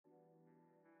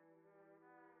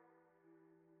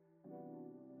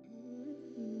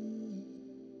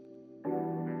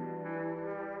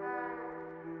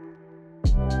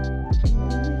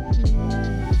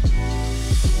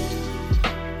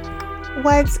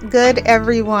What's good,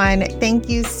 everyone? Thank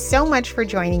you so much for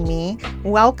joining me.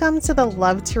 Welcome to the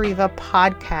Love Tereva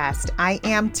podcast. I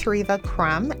am Tereva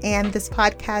Crum, and this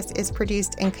podcast is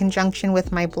produced in conjunction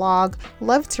with my blog,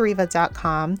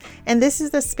 lovetereva.com. And this is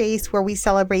the space where we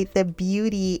celebrate the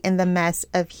beauty in the mess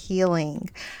of healing.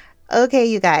 Okay,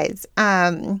 you guys.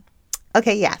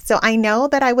 So I know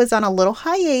that I was on a little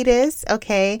hiatus.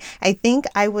 Okay. I think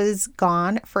I was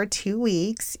gone for 2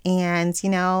 weeks, and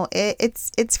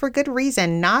it's for good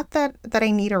reason. Not that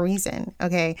I need a reason.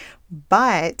 Okay.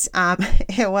 But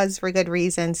it was for good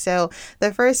reason. So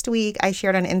the first week I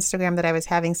shared on Instagram that I was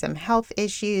having some health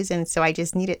issues, and so I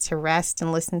just needed to rest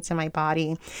and listen to my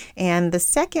body. And the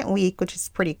second week, which is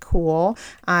pretty cool,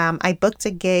 I booked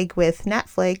a gig with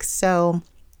Netflix. So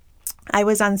I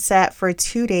was on set for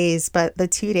 2 days, but the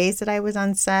 2 days that I was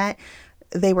on set,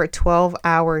 they were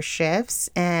 12-hour shifts.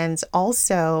 And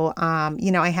also,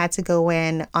 I had to go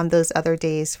in on those other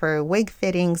days for wig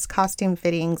fittings, costume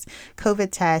fittings, COVID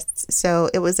tests. So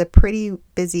it was a pretty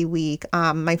busy week.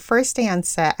 My first day on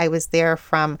set, I was there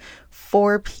from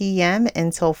 4 p.m.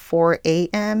 until 4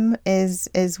 a.m.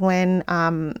 is when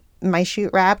my shoot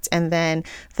wrapped, and then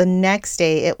the next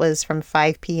day it was from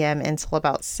 5 p.m. until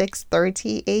about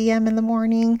 6:30 a.m. in the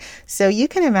morning. So you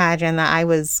can imagine that I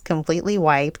was completely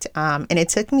wiped, and it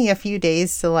took me a few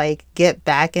days to get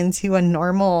back into a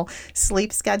normal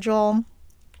sleep schedule.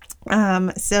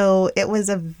 So it was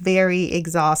a very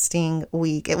exhausting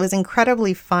week. It was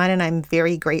incredibly fun, and I'm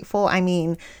very grateful.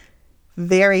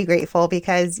 Very grateful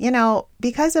because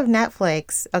of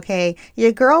Netflix, okay,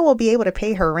 your girl will be able to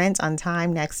pay her rent on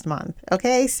time next month.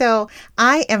 Okay. So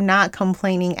I am not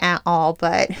complaining at all,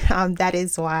 but that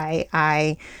is why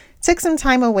I took some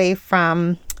time away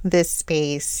from this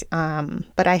space.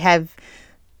 But I have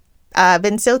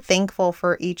been so thankful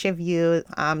for each of you.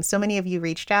 So many of you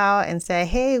reached out and said,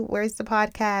 hey, where's the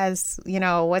podcast?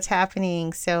 What's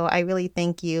happening? So I really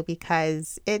thank you,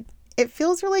 because it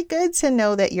feels really good to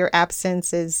know that your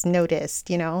absence is noticed,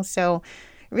 so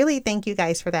really thank you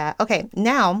guys for that. Okay,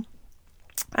 now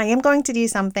I am going to do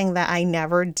something that I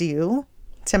never do,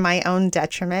 to my own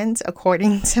detriment,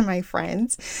 according to my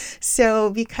friends.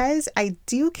 So because I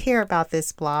do care about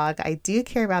this blog, I do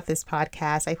care about this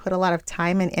podcast, I put a lot of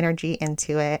time and energy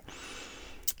into it.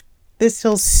 This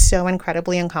feels so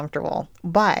incredibly uncomfortable,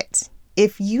 but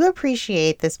if you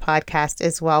appreciate this podcast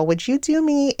as well, would you do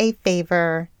me a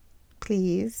favor?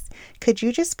 Please, could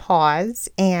you just pause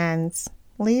and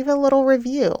leave a little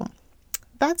review?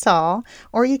 That's all.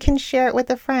 Or you can share it with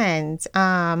a friend,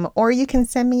 or you can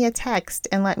send me a text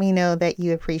and let me know that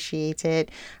you appreciate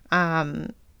it. I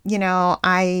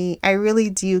really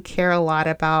do care a lot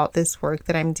about this work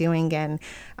that I'm doing, and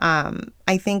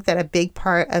I think that a big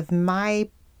part of my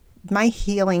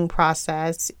healing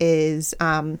process is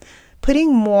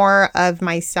putting more of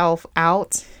myself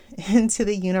out into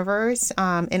the universe,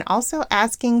 and also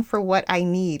asking for what I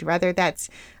need, whether that's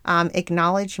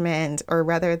acknowledgement, or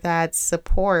whether that's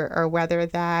support, or whether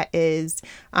that is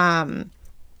time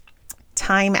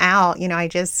out. I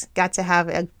just got to have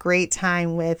a great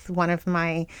time with what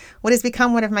has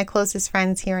become one of my closest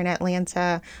friends here in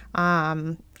Atlanta.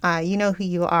 You know who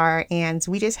you are, and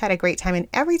we just had a great time. And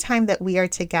every time that we are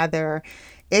together,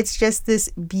 it's just this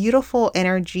beautiful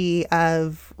energy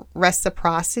of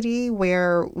reciprocity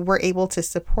where we're able to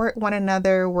support one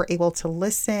another. We're able to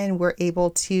listen. We're able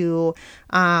to,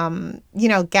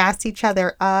 gas each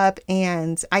other up.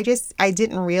 And I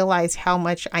didn't realize how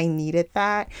much I needed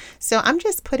that. So I'm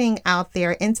just putting out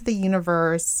there into the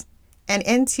universe and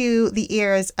into the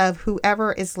ears of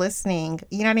whoever is listening.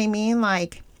 You know what I mean?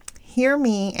 Hear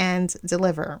me and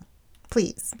deliver,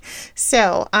 please.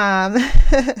 So,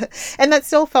 and that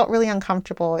still felt really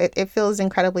uncomfortable. It feels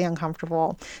incredibly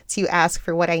uncomfortable to ask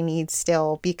for what I need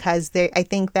still, because I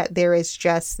think that there is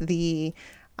just the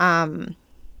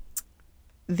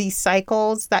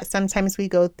cycles that sometimes we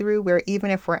go through, where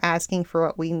even if we're asking for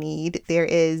what we need, there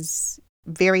is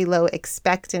very low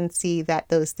expectancy that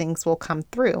those things will come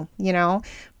through,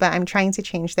 but I'm trying to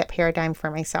change that paradigm for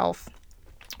myself,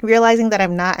 realizing that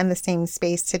I'm not in the same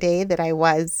space today that I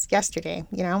was yesterday,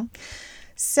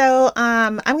 So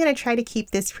I'm going to try to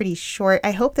keep this pretty short.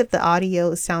 I hope that the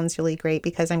audio sounds really great,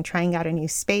 because I'm trying out a new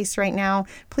space right now.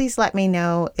 Please let me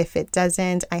know if it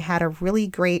doesn't. I had a really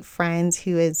great friend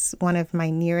who is one of my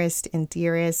nearest and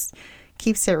dearest,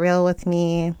 keeps it real with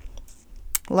me,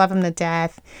 love him to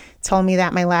death, told me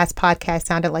that my last podcast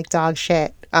sounded like dog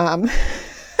shit.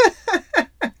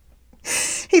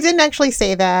 He didn't actually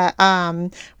say that,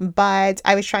 but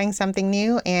I was trying something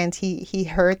new, and he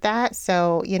heard that.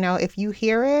 So, if you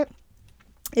hear it,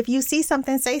 if you see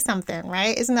something, say something,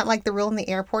 right? Isn't that like the rule in the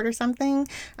airport or something?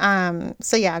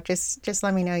 So yeah, just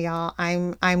let me know, y'all.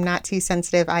 I'm not too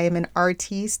sensitive. I am an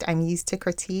artiste. I'm used to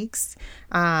critiques.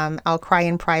 I'll cry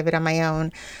in private on my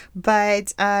own.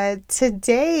 But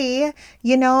today,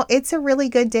 it's a really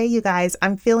good day, you guys.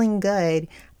 I'm feeling good.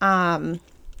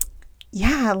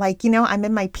 Yeah, like, I'm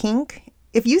in my pink.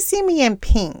 If you see me in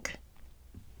pink,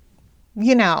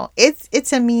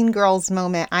 it's a mean girls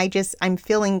moment. I'm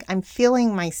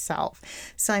feeling myself.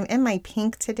 So I'm in my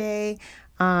pink today.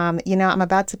 I'm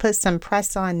about to put some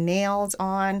press on nails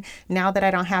on now that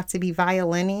I don't have to be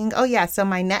violining. Oh yeah, so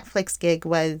my Netflix gig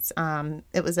was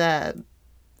it was a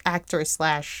actor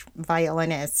slash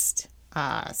violinist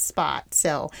spot.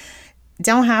 So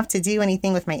don't have to do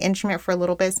anything with my instrument for a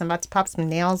little bit. So I'm about to pop some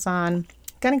nails on.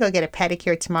 Gonna go get a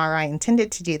pedicure tomorrow. I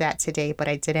intended to do that today, but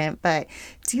I didn't. But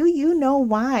do you know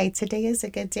why today is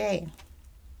a good day?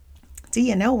 Do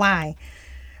you know why?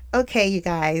 Okay, you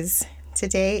guys,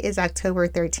 today is October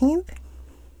 13th,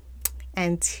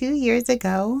 and 2 years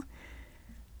ago,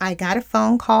 I got a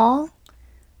phone call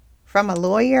from a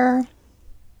lawyer,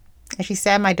 and she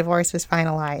said my divorce was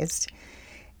finalized.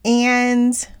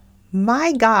 And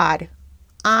my God,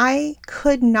 I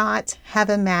could not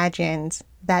have imagined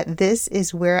that this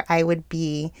is where I would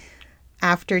be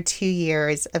after 2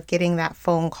 years of getting that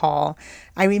phone call.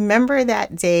 I remember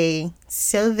that day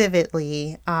so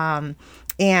vividly. Honestly,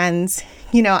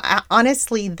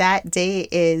 that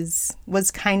day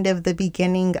was kind of the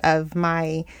beginning of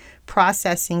my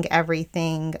processing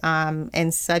everything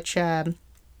in such a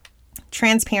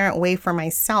transparent way for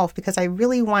myself, because I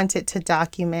really wanted to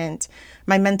document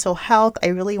my mental health. I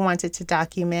really wanted to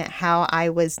document how I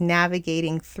was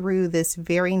navigating through this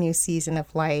very new season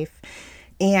of life.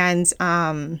 And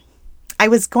I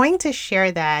was going to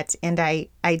share that, and I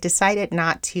decided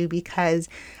not to, because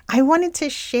I wanted to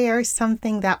share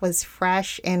something that was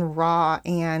fresh and raw,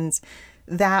 and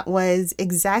that was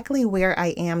exactly where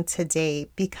I am today,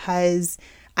 because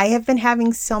I have been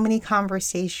having so many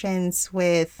conversations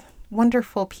with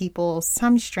wonderful people,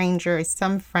 some strangers,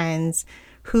 some friends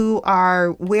who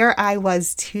are where I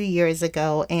was 2 years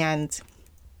ago. And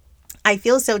I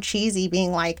feel so cheesy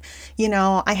being like,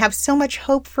 I have so much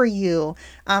hope for you.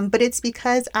 But it's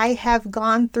because I have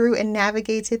gone through and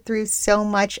navigated through so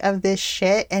much of this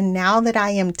shit. And now that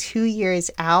I am 2 years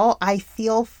out, I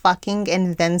feel fucking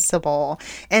invincible.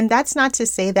 And that's not to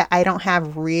say that I don't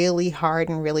have really hard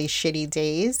and really shitty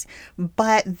days,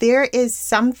 but there is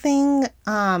something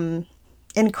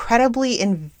incredibly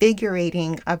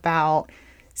invigorating about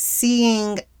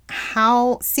seeing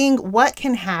what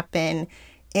can happen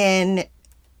in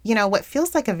what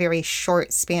feels like a very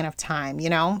short span of time.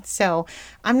 So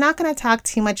I'm not going to talk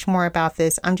too much more about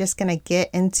this. I'm just going to get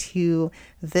into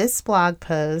this blog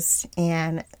post,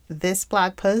 and this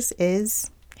blog post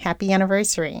is happy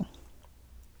anniversary.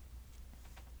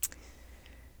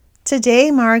 Today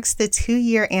marks the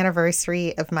 2-year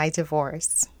anniversary of my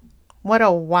divorce. What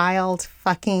a wild,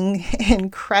 fucking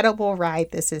incredible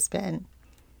ride this has been.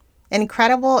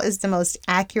 Incredible is the most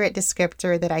accurate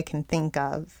descriptor that I can think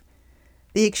of.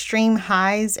 The extreme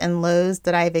highs and lows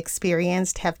that I've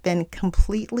experienced have been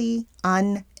completely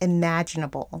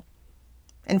unimaginable.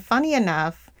 And funny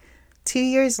enough, 2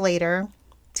 years later,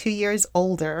 2 years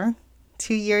older,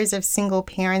 2 years of single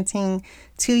parenting,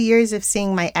 2 years of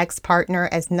seeing my ex-partner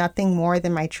as nothing more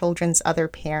than my children's other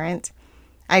parent,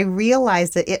 I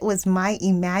realized that it was my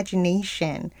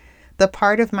imagination, the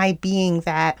part of my being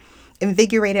that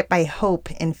invigorated by hope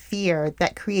and fear,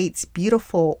 that creates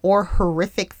beautiful or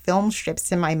horrific film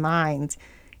strips in my mind.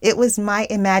 It was my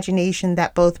imagination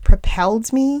that both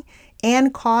propelled me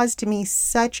and caused me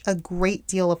such a great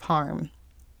deal of harm.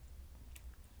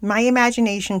 My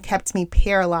imagination kept me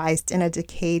paralyzed in a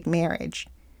decayed marriage,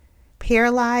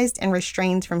 paralyzed and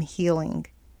restrained from healing,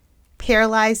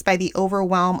 paralyzed by the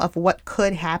overwhelm of what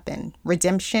could happen,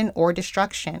 redemption or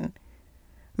destruction.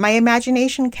 My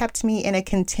imagination kept me in a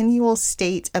continual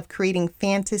state of creating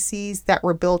fantasies that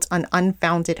were built on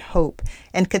unfounded hope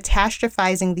and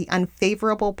catastrophizing the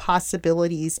unfavorable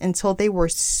possibilities until they were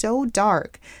so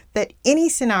dark that any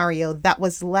scenario that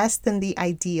was less than the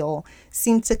ideal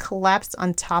seemed to collapse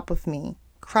on top of me,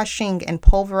 crushing and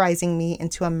pulverizing me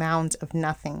into a mound of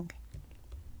nothing.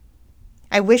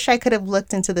 I wish I could have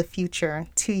looked into the future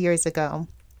 2 years ago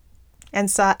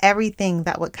and saw everything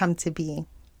that would come to be.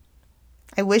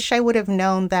 I wish I would have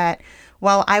known that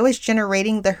while I was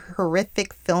generating the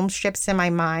horrific film strips in my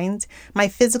mind, my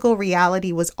physical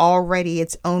reality was already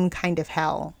its own kind of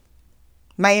hell.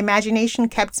 My imagination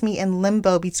kept me in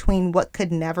limbo between what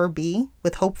could never be,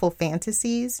 with hopeful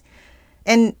fantasies,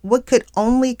 and what could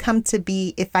only come to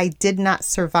be if I did not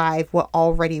survive what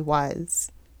already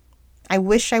was. I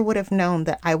wish I would have known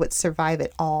that I would survive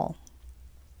it all.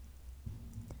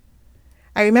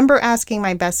 I remember asking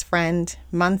my best friend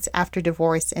months after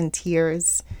divorce in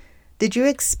tears, "Did you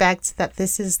expect that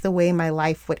this is the way my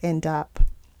life would end up?"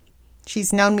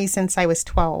 She's known me since I was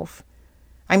 12.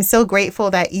 I'm so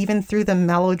grateful that even through the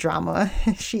melodrama,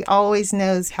 she always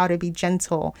knows how to be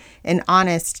gentle and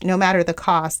honest no matter the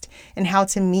cost, and how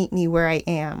to meet me where I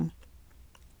am.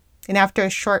 And after a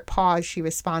short pause, she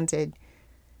responded,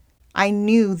 "I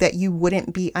knew that you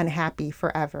wouldn't be unhappy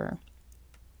forever."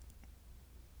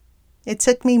 It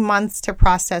took me months to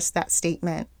process that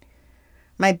statement.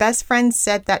 My best friend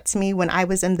said that to me when I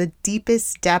was in the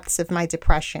deepest depths of my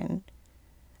depression.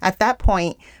 At that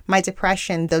point, my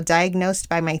depression, though diagnosed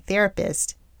by my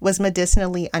therapist, was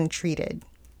medicinally untreated.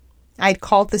 I'd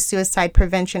called the suicide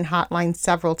prevention hotline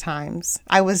several times.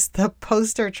 I was the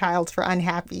poster child for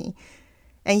unhappy.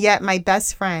 And yet my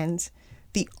best friend,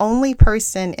 the only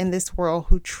person in this world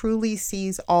who truly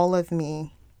sees all of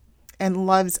me and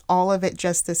loves all of it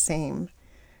just the same,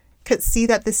 could see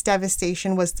that this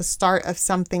devastation was the start of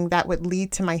something that would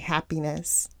lead to my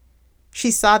happiness. She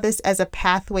saw this as a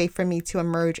pathway for me to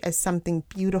emerge as something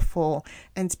beautiful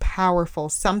and powerful,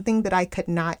 something that I could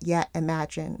not yet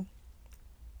imagine.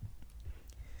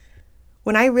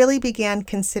 When I really began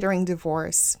considering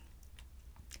divorce,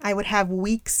 I would have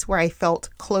weeks where I felt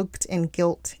cloaked in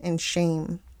guilt and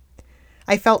shame.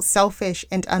 I felt selfish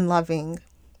and unloving,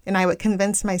 and I would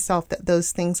convince myself that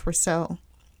those things were so.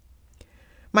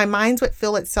 My mind would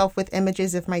fill itself with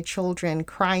images of my children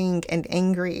crying and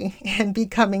angry and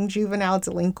becoming juvenile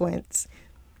delinquents.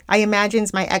 I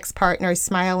imagined my ex-partner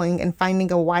smiling and finding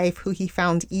a wife who he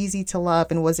found easy to love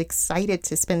and was excited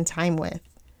to spend time with.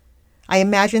 I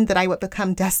imagined that I would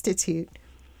become destitute.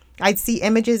 I'd see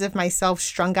images of myself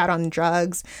strung out on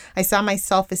drugs. I saw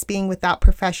myself as being without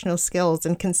professional skills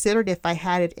and considered if I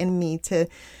had it in me to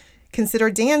consider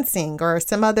dancing or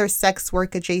some other sex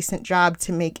work adjacent job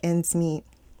to make ends meet.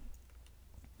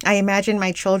 I imagined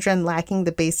my children lacking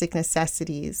the basic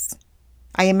necessities.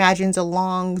 I imagined a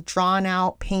long,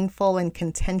 drawn-out, painful, and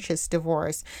contentious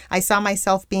divorce. I saw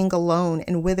myself being alone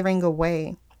and withering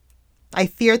away. I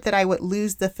feared that I would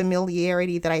lose the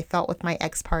familiarity that I felt with my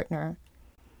ex-partner.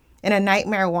 In a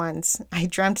nightmare once, I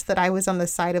dreamt that I was on the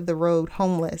side of the road,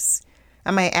 homeless,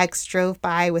 and my ex drove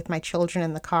by with my children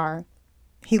in the car.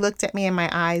 He looked at me in my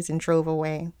eyes and drove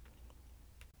away.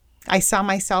 I saw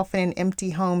myself in an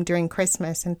empty home during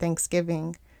Christmas and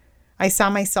Thanksgiving. I saw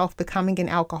myself becoming an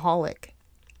alcoholic.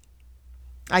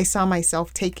 I saw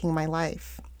myself taking my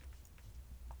life.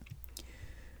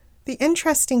 The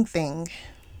interesting thing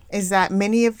is that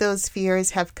many of those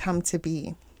fears have come to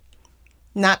be.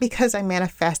 Not because I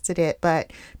manifested it,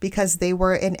 but because they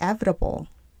were inevitable.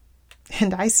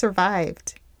 And I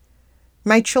survived.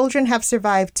 My children have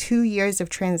survived 2 years of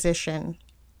transition.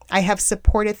 I have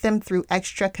supported them through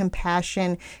extra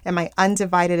compassion and my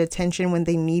undivided attention when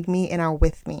they need me and are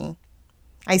with me.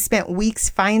 I spent weeks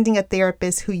finding a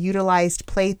therapist who utilized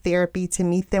play therapy to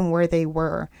meet them where they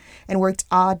were, and worked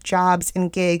odd jobs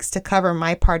and gigs to cover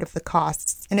my part of the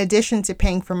costs, in addition to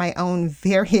paying for my own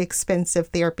very expensive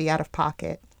therapy out of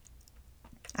pocket.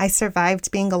 I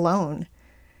survived being alone.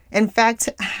 In fact,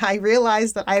 I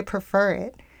realized that I prefer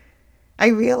it. I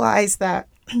realized that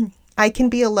I can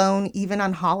be alone even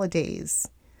on holidays.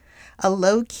 A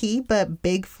low-key but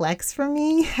big flex for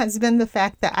me has been the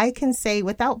fact that I can say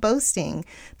without boasting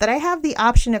that I have the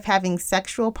option of having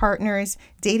sexual partners,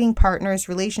 dating partners,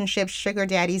 relationships, sugar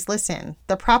daddies. Listen,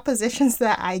 the propositions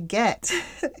that I get.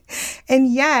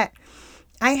 And yet,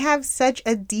 I have such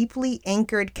a deeply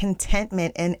anchored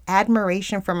contentment and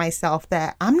admiration for myself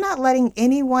that I'm not letting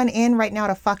anyone in right now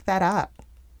to fuck that up.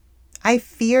 I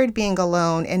feared being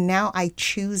alone, and now I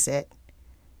choose it.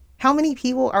 How many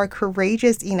people are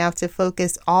courageous enough to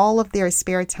focus all of their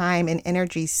spare time and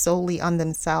energy solely on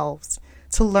themselves,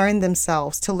 to learn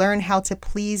how to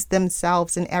please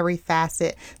themselves in every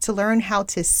facet, to learn how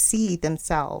to see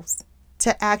themselves,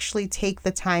 to actually take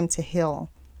the time to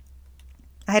heal?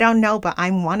 I don't know, but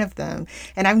I'm one of them,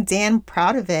 and I'm damn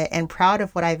proud of it and proud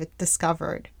of what I've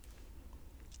discovered.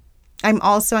 I'm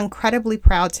also incredibly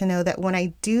proud to know that when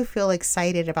I do feel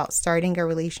excited about starting a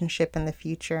relationship in the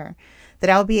future, that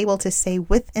I'll be able to say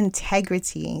with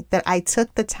integrity that I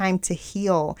took the time to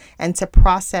heal and to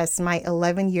process my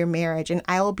 11-year marriage, and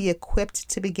I will be equipped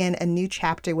to begin a new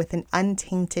chapter with an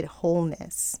untainted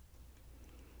wholeness.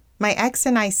 My ex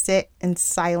and I sit in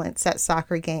silence at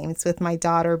soccer games with my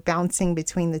daughter bouncing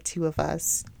between the two of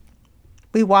us.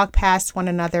 We walk past one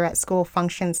another at school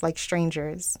functions like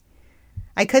strangers.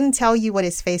 I couldn't tell you what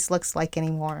his face looks like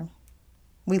anymore.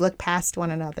 We looked past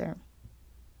one another.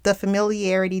 The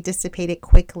familiarity dissipated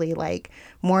quickly like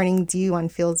morning dew on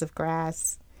fields of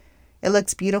grass. It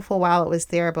looked beautiful while it was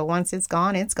there, but once it's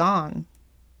gone, it's gone.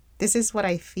 This is what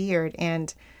I feared,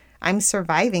 and I'm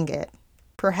surviving it,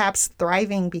 perhaps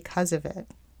thriving because of it.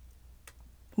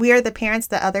 We are the parents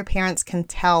that other parents can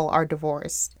tell are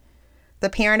divorced. The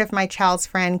parent of my child's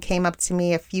friend came up to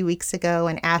me a few weeks ago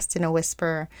and asked in a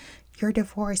whisper, "You're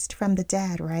divorced from the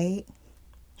dad, right?"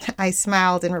 I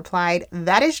smiled and replied,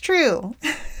 "That is true."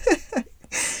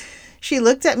 She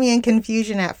looked at me in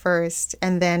confusion at first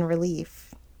and then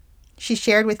relief. She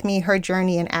shared with me her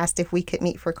journey and asked if we could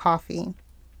meet for coffee.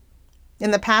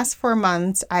 In the past 4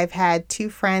 months, I've had 2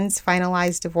 friends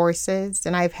finalize divorces,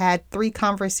 and I've had 3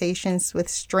 conversations with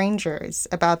strangers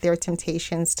about their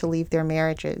temptations to leave their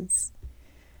marriages.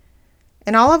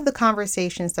 In all of the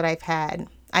conversations that I've had,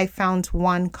 I found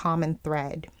one common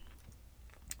thread.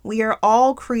 We are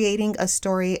all creating a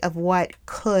story of what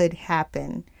could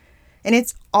happen. And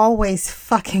it's always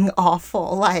fucking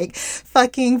awful. Like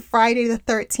fucking Friday the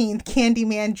 13th,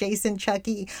 Candyman, Jason,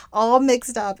 Chucky, all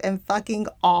mixed up and fucking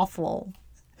awful.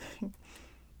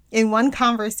 In one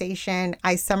conversation,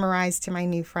 I summarized to my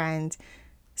new friend,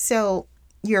 "So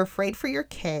you're afraid for your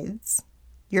kids.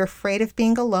 You're afraid of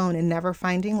being alone and never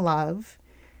finding love.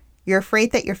 You're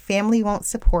afraid that your family won't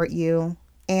support you.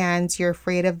 And you're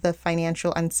afraid of the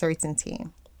financial uncertainty."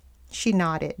 She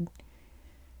nodded.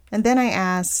 And then I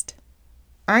asked,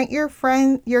 "Aren't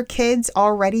your kids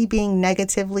already being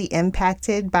negatively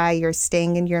impacted by your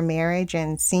staying in your marriage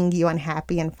and seeing you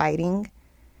unhappy and fighting?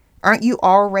 Aren't you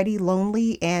already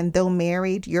lonely, and though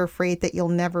married, you're afraid that you'll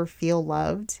never feel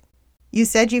loved? You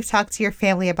said you've talked to your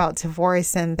family about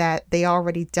divorce and that they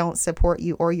already don't support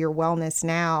you or your wellness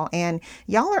now, and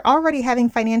y'all are already having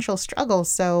financial struggles,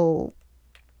 so..."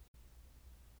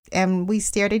 And we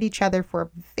stared at each other for a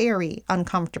very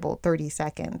uncomfortable 30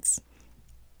 seconds.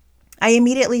 I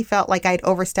immediately felt like I'd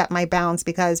overstepped my bounds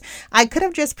because I could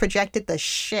have just projected the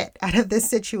shit out of this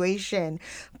situation.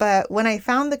 But when I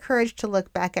found the courage to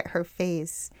look back at her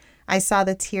face, I saw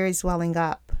the tears welling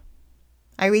up.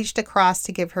 I reached across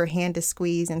to give her hand a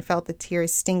squeeze and felt the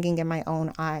tears stinging in my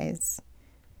own eyes.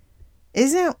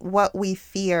 Isn't what we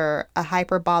fear a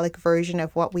hyperbolic version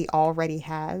of what we already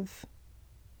have?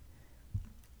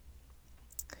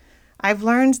 I've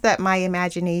learned that my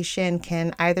imagination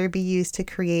can either be used to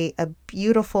create a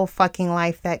beautiful fucking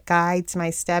life that guides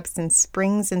my steps and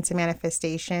springs into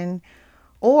manifestation,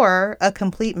 or a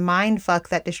complete mindfuck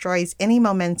that destroys any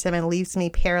momentum and leaves me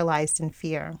paralyzed in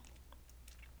fear.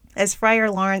 As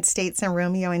Friar Lawrence states in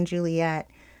Romeo and Juliet,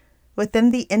 "Within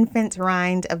the infant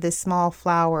rind of this small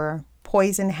flower,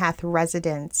 poison hath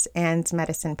residence and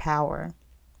medicine power."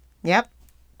 Yep,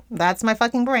 that's my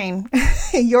fucking brain.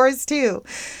 Yours too.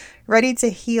 Ready to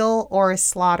heal or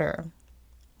slaughter.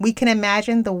 We can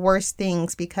imagine the worst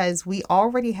things because we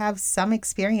already have some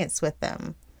experience with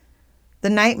them. The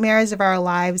nightmares of our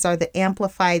lives are the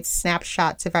amplified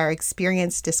snapshots of our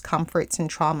experienced discomforts and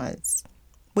traumas.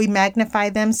 We magnify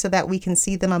them so that we can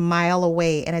see them a mile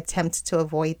away and attempt to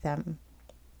avoid them.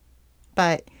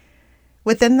 But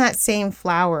within that same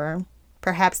flower,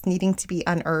 perhaps needing to be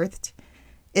unearthed,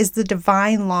 is the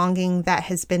divine longing that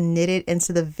has been knitted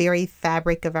into the very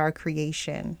fabric of our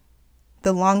creation.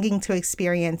 The longing to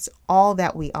experience all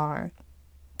that we are,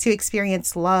 to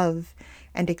experience love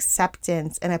and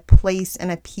acceptance and a place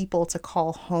and a people to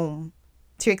call home,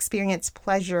 to experience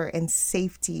pleasure and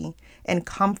safety and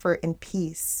comfort and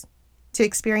peace, to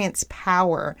experience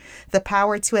power, the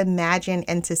power to imagine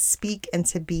and to speak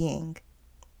into being.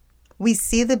 We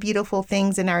see the beautiful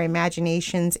things in our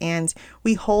imaginations and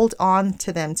we hold on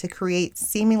to them to create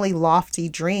seemingly lofty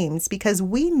dreams because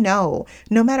we know,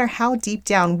 no matter how deep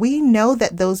down, we know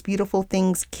that those beautiful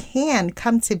things can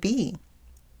come to be.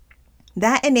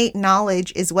 That innate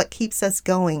knowledge is what keeps us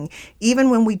going, even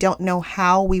when we don't know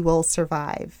how we will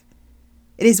survive.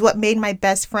 It is what made my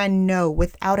best friend know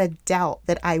without a doubt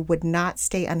that I would not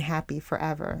stay unhappy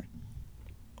forever.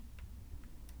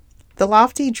 The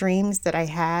lofty dreams that I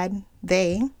had,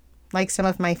 they, like some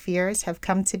of my fears, have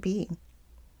come to be.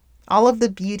 All of the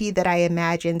beauty that I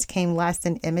imagined came less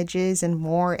in images and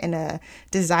more in a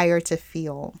desire to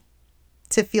feel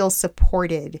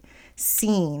supported,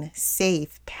 seen,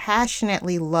 safe,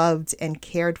 passionately loved and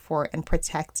cared for and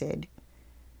protected.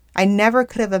 I never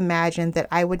could have imagined that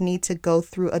I would need to go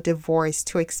through a divorce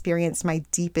to experience my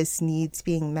deepest needs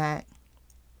being met.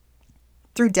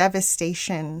 Through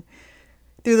devastation,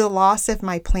 through the loss of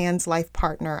my planned life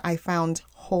partner, I found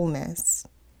wholeness.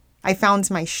 I found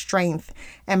my strength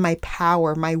and my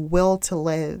power, my will to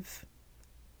live.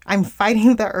 I'm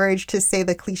fighting the urge to say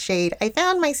the cliched, I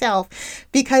found myself,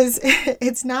 because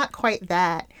it's not quite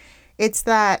that. It's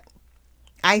that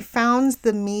I found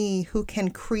the me who can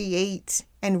create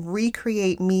and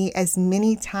recreate me as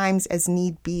many times as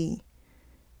need be.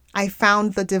 I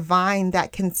found the divine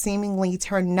that can seemingly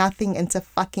turn nothing into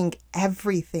fucking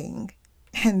everything.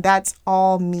 And that's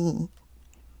all me.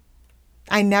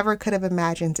 I never could have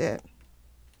imagined it,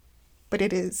 but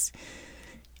it is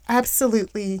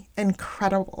absolutely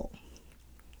incredible.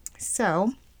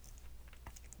 So,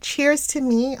 cheers to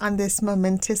me on this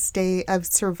momentous day of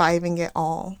surviving it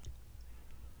all.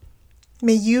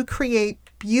 May you create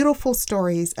beautiful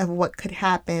stories of what could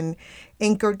happen,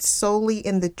 anchored solely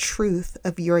in the truth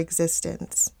of your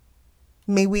existence.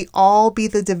 May we all be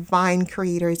the divine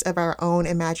creators of our own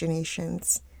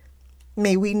imaginations.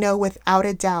 May we know without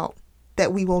a doubt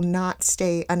that we will not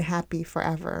stay unhappy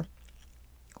forever.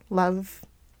 Love,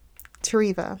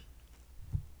 Tereva.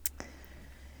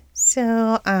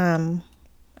 So,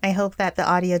 I hope that the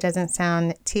audio doesn't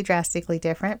sound too drastically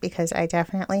different, because I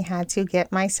definitely had to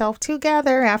get myself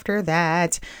together after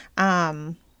that.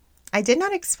 I did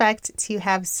not expect to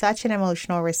have such an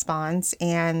emotional response.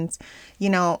 And,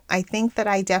 I think that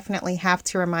I definitely have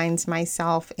to remind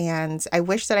myself, and I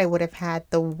wish that I would have had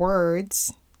the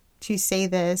words to say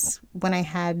this when I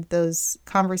had those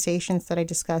conversations that I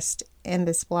discussed in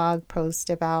this blog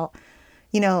post about,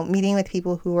 meeting with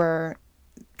people who are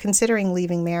considering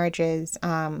leaving marriages.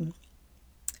 I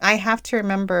have to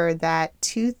remember that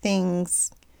two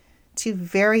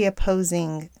very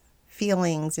opposing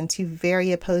feelings and two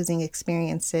very opposing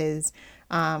experiences,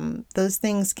 those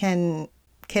things can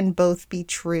both be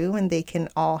true, and they can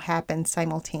all happen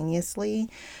simultaneously,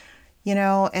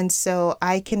 and so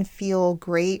I can feel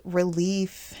great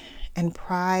relief and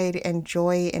pride and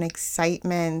joy and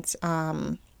excitement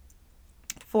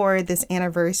for this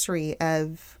anniversary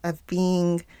of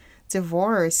being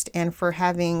divorced, and for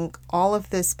having all of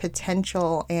this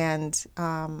potential and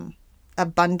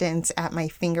abundance at my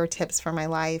fingertips for my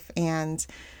life. And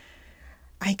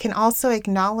I can also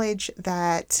acknowledge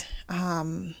that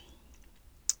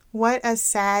what a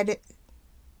sad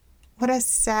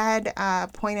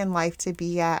point in life to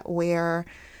be at, where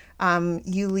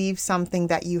you leave something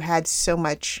that you had so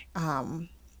much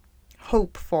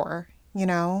hope for,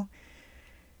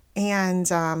 and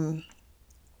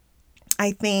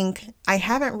I think I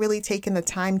haven't really taken the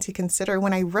time to consider,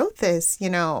 when I wrote this,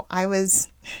 I was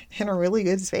in a really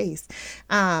good space.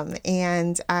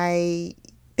 And I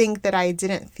think that I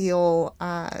didn't feel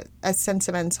as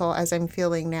sentimental as I'm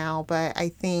feeling now. But I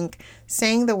think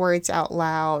saying the words out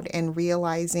loud and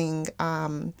realizing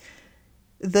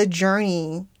the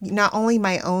journey, not only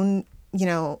my own,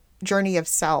 journey of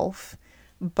self,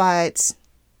 but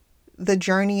the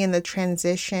journey and the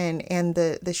transition and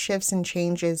the shifts and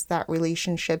changes that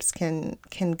relationships can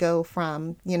go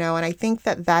from, and I think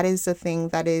that is the thing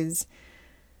that is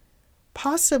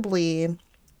possibly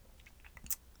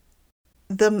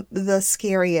the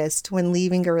scariest when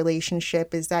leaving a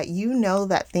relationship, is that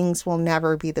that things will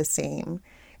never be the same,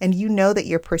 and that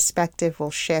your perspective will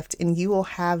shift, and you will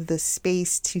have the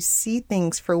space to see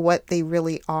things for what they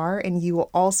really are, and you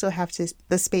will also have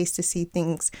the space to see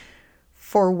things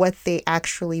for what they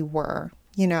actually were.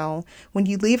 When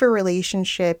you leave a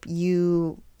relationship,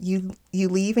 you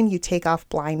leave and you take off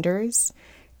blinders,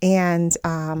 and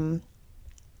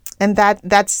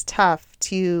that's tough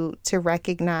to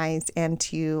recognize and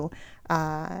to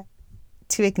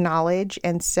acknowledge.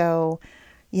 And so,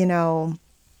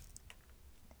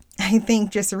 I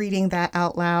think just reading that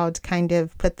out loud kind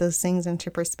of put those things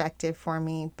into perspective for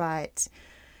me. But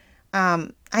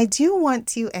I do want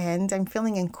to end. I'm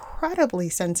feeling incredibly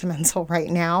sentimental right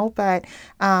now, but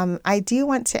I do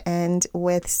want to end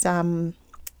with a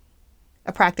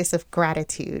practice of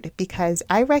gratitude, because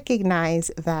I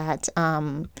recognize that,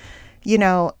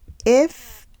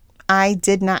 if I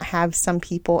did not have some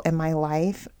people in my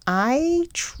life, I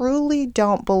truly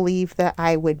don't believe that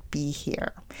I would be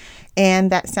here.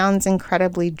 And that sounds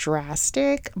incredibly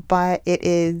drastic, but it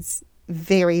is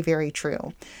very, very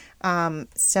true.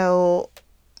 So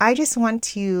I just want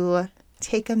to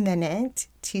take a minute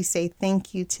to say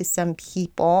thank you to some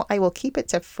people. I will keep it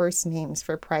to first names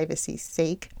for privacy's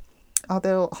sake,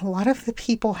 although a lot of the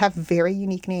people have very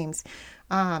unique names.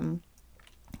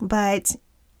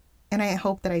 And I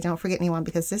hope that I don't forget anyone,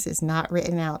 because this is not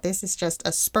written out. This is just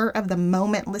a spur of the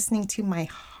moment, listening to my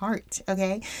heart.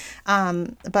 Okay.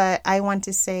 But I want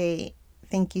to say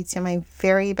thank you to my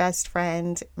very best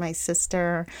friend, my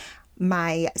sister,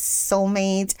 my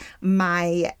soulmate,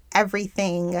 my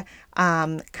everything,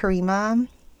 Karima.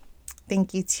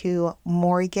 Thank you to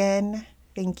Morgan,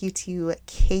 Thank you to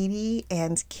Katie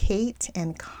and Kate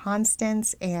and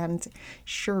Constance and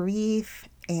Sharif,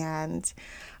 and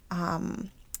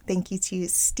thank you to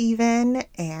Stephen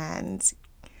and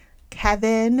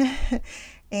Kevin,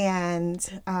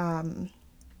 and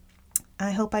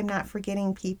I hope I'm not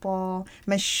forgetting people.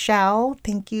 Michelle,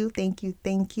 thank you, thank you,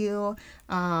 thank you.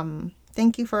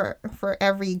 Thank you for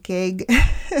every gig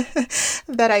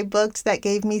that I booked that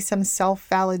gave me some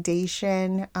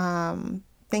self-validation.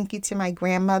 Thank you to my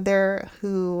grandmother,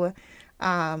 who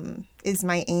is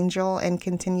my angel and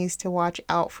continues to watch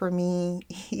out for me,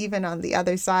 even on the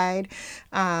other side.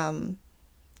 And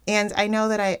I know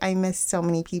that I missed so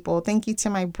many people. Thank you to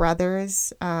my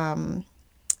brothers,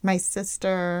 my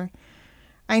sister.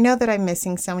 I know that I'm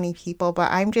missing so many people, but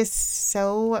I'm just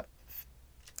so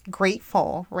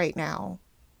grateful right now.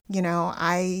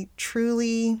 I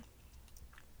truly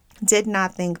did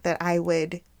not think that I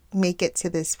would make it to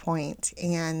this point.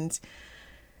 And,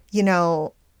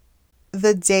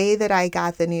 the day that I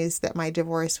got the news that my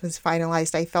divorce was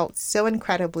finalized, I felt so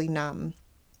incredibly numb.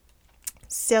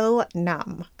 So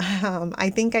numb. I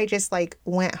think I just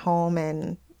went home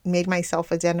and made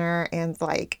myself a dinner and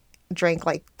drank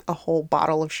a whole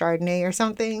bottle of Chardonnay or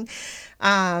something.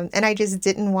 And I just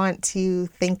didn't want to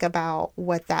think about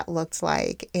what that looked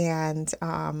like. And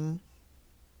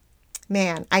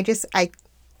man,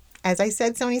 as I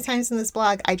said so many times in this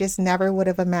blog, I just never would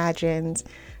have imagined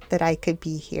that I could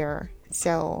be here.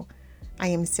 So I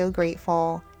am so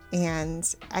grateful.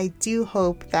 And I do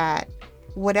hope that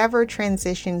whatever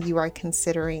transition you are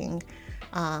considering,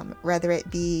 whether it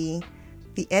be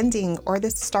the ending or the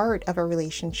start of a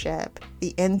relationship,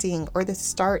 the ending or the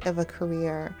start of a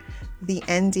career, the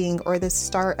ending or the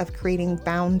start of creating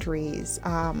boundaries,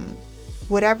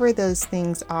 whatever those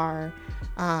things are,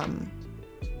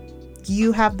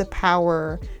 you have the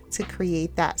power to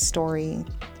create that story.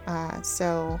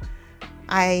 So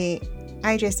I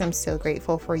just am so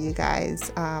grateful for you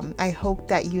guys. I hope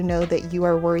that you know that you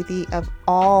are worthy of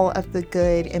all of the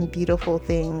good and beautiful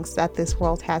things that this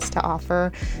world has to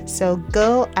offer. So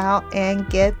go out and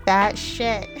get that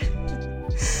shit.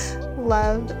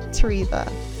 Love,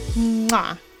 Tereva.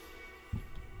 Mwah.